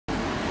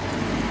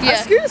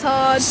Yeah. Scooter's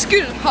hard.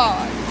 Scooter's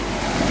hard.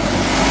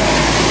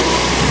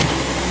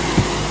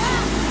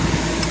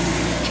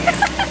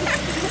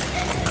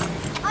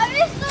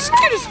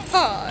 Scooter's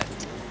hard.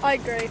 I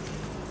agree.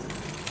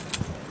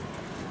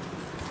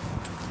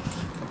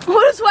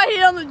 We'll just wait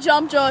here on the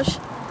jump, Josh.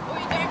 Well,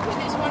 you don't put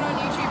this one on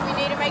YouTube. We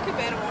need to make a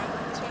better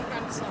one. This one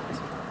kind of sucks.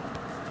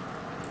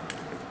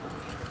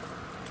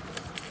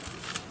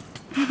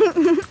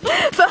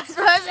 First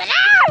person.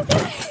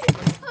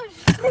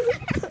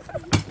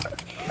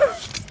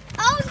 I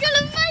was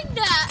gonna make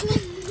that.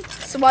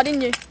 So why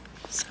didn't you?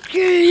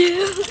 Screw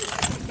you.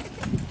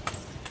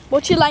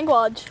 What's your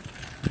language?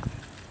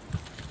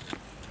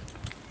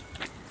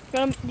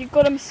 You've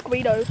got a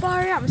mosquito.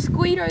 Far out,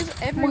 mosquitoes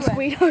everywhere.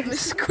 Mosquitoes.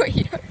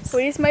 Mosquitoes.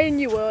 We just made a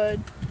new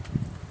word.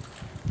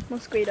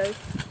 Mosquito.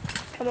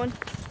 Come on.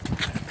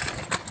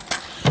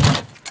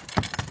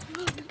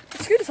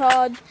 Scooter's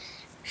hard.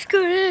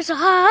 Scooter's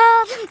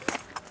hard.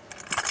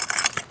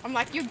 I'm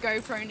like your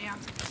GoPro now.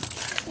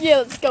 Yeah,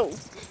 let's go.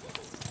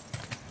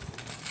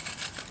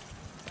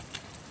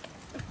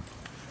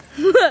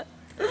 He's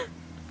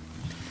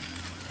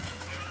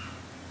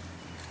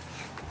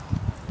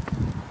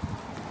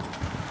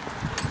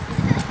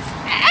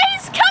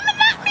coming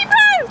at me,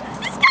 bro!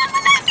 He's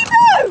coming at me,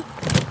 bro!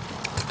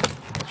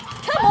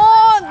 Come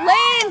on,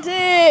 land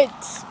it!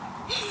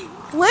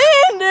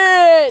 Land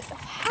it!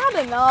 Had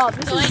enough.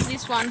 Delete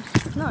this one.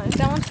 No,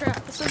 That one's for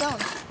out. still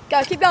going.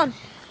 Go, keep going.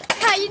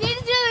 Hey, you need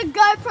to do the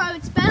GoPro,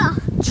 it's better.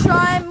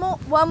 Try more,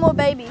 one more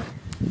baby.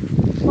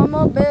 One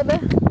more baby.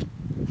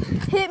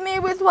 Hit me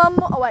with one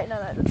more. Oh wait, no,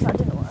 that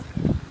didn't work.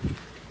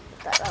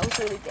 That was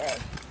really gay.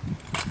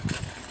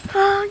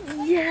 Oh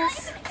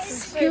yes.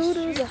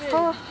 Scooters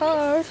are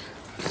hard.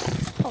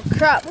 Oh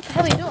crap, what the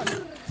hell are you doing?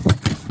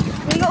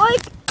 We got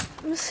like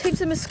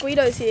heaps of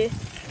mosquitoes here.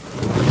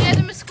 Yeah,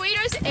 the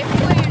mosquitoes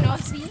everywhere in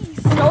Aussies.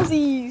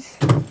 Aussies.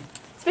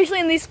 Especially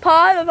in this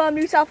part of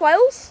New South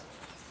Wales.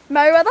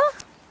 Merriweather.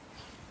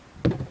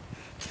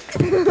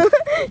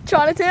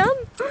 Chinatown.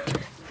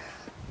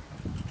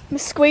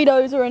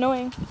 Mosquitoes are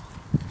annoying.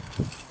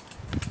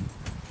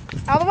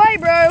 Out of the way,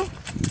 bro.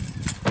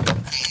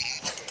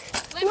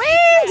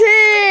 Land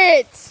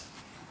it!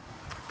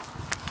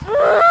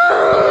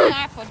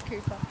 iPod,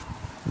 Cooper.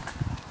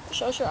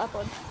 Show us your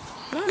iPod.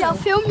 No. Yeah, I'll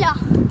film ya.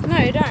 No,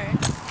 you don't.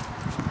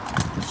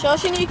 Show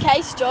us your new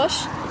case,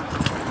 Josh.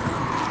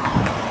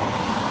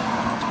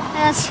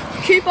 Yes.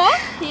 Cooper,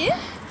 here,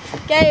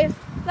 gave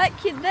that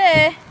kid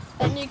there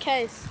a new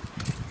case.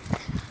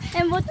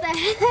 And what the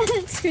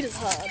heck? Scooters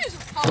hard. Scooter's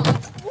hard.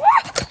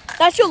 What?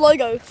 That's your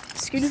logo.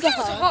 Scooters are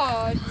Scooter's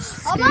hard. hard.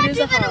 I might do Scooters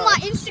are that on my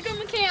hard.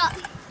 Instagram account.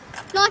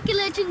 Nike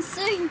Legends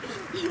C.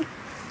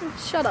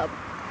 Shut up.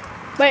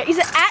 Wait, is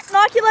it at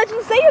Nike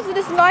Legend C or is it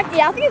just Nike?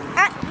 Yeah, I think it's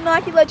at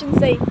Nike Legend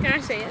C. Can I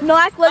see it?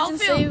 Nike Legend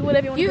C, film.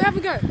 whatever you want You to have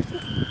a go.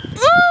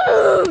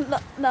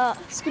 Nah,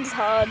 Scooters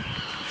hard.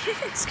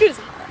 Scooters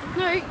hard.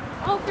 No,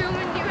 I'll film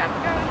and you have a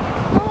go.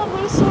 Oh, I've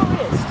got a sore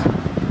wrist.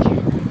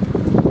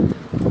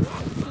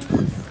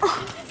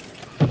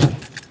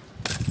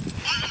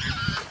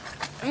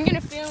 I'm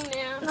gonna film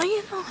now. No,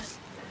 you're not.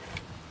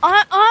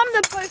 I'm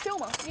the pro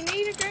filmer. You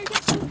need to go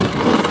get some.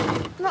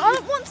 No, I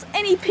don't want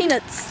any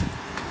peanuts.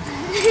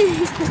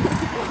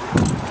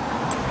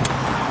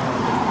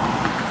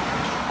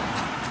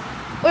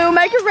 We'll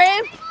make a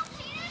ramp.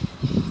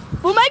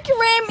 We'll make a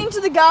ramp into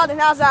the garden.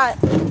 How's that?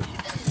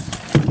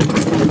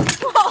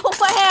 Oh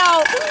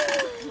wow!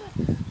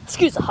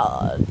 Scooters are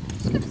hard.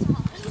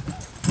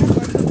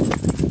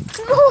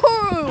 I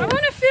want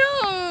to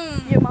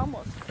film. Your mum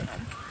wants to film.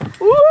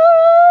 Woo!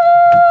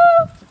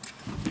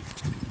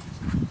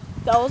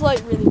 That was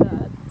like really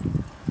bad.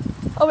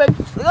 Okay,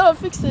 we gotta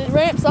fix the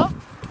ramps up.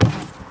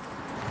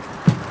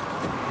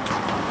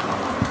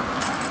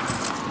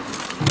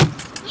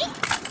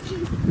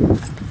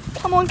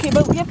 Come on, kid,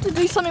 but we have to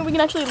do something we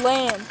can actually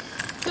land.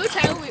 Do a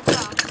tail whip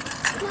car.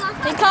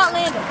 He can't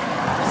land it.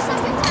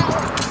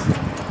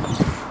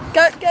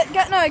 Go,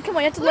 no, come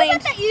on, you have to What land.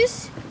 about that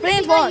use?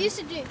 Land What I one. used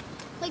to do.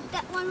 Like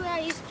that one where I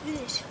used to do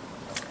this.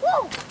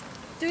 Whoa!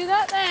 Do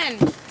that then.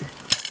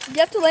 You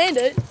have to land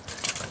it.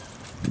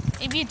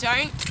 If you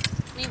don't,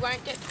 we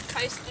won't get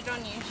posted on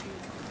YouTube.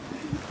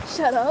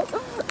 Shut up.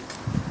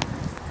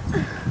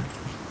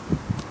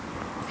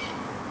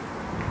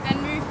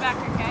 Then move back,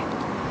 okay?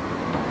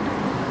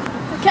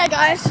 Okay,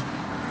 guys.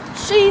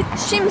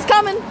 Shim's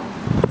coming.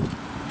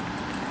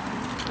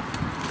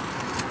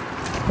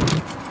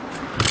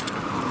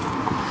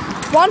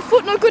 One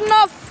foot not good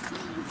enough.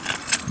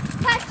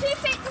 Have 2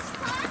 feet this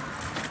time.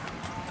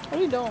 What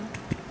are you doing?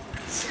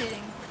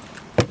 Sitting.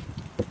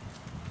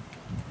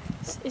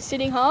 Is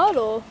sitting hard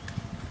or?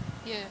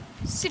 Yeah,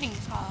 sitting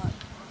is hard.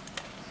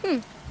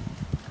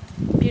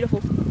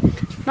 Beautiful.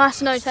 Nice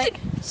to know, thank.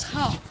 It's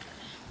hard.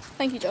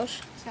 Thank you,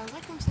 Josh. Sounds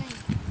like I'm saying.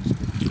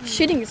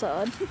 Shitting is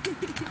hard.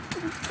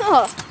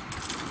 Oh.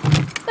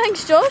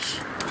 Thanks, Josh.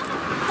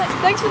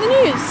 Thanks for the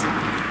news.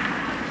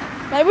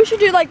 Maybe we should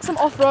do like some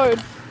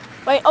off-road.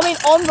 Wait, I mean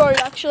on-road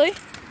actually.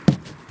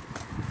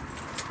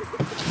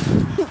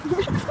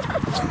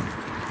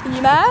 Are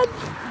you mad?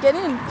 Get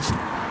in.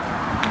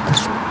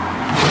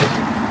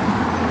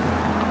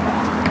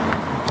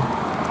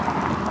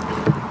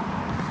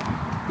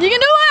 You can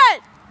do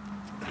it!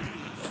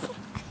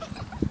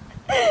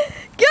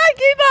 Go,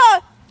 Keeper!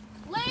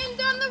 Land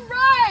on the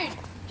road.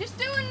 Just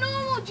do a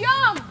normal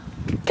jump.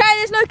 Okay,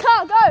 there's no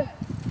car, go.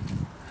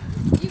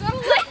 You gotta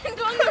land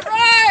on the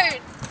road.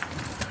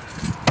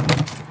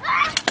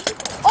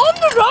 On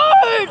the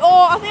road!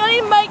 Oh, I think I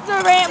need to make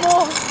the ramp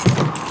more.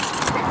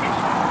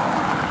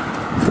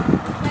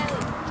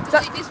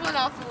 Leave this one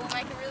off and we'll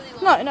make it really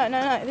long.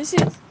 No.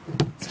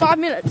 It's 5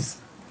 minutes.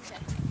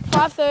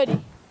 5:30.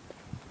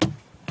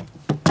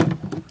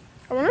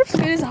 I wonder if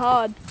scooters are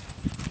hard.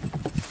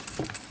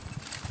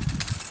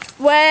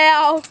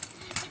 Wow.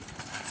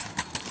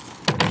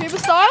 Cooper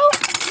style?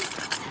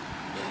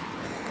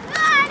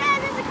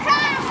 There's a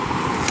car.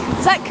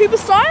 Is that Cooper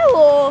style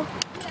or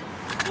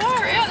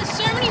Far out, there's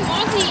so many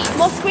mozzies.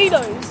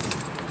 Mosquitoes?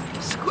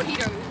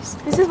 Mosquitoes.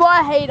 This is why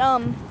I hate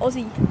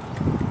Aussie.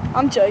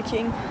 I'm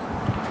joking.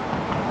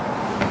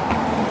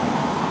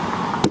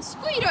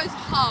 Mosquitoes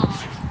hard.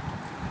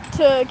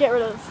 To get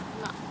rid of.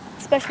 No.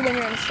 Especially when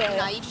you're in No,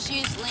 Australia. you just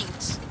use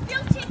links.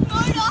 Built-in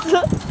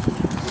motor.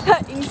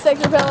 Insect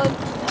repellent.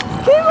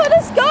 Cooper,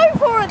 let's go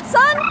for it,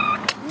 son!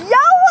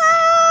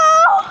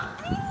 Yellow!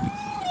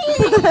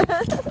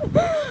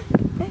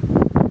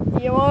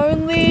 You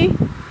only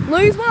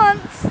lose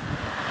once.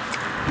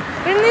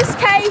 In this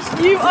case,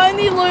 you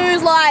only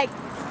lose like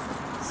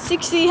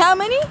 60, how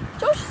many?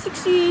 Josh,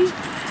 60,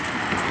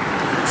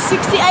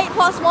 68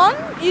 plus 1?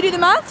 You do the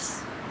maths?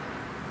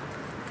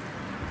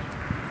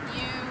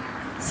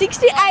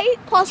 68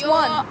 plus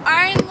 1.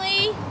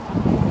 Only,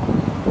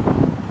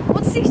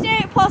 What's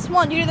 68 plus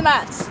 1? You do the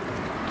maths.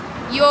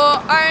 you're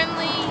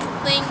only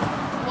link,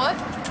 what?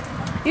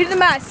 You do the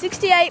maths.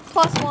 68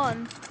 plus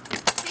 1.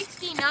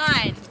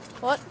 69.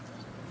 What?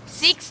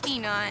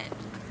 69.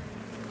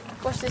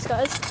 Watch this,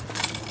 guys.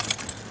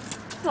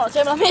 Oh,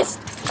 damn it, I missed.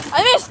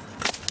 I missed.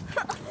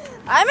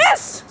 I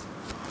missed.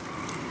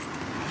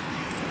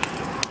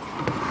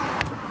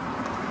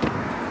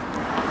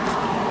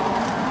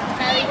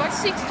 Bailey, what's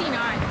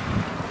 69?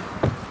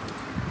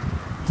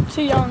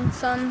 Too young,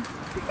 son.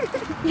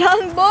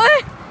 Young boy.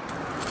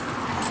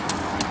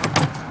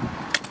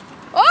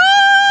 Oh!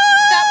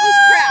 That was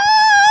crap.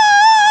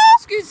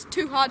 It's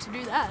too hard to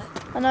do that.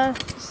 I know.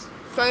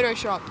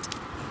 Photoshopped.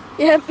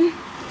 Yep. You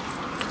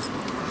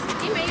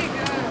made it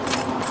go.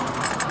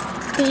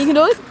 Think you can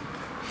do it?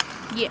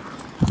 Yeah.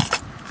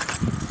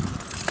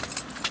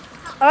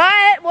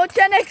 Alright, watch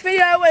our next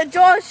video where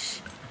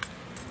Josh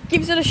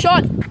gives it a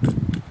shot.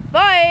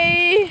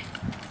 Bye.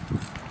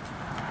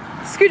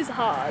 Scooters are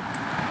hard.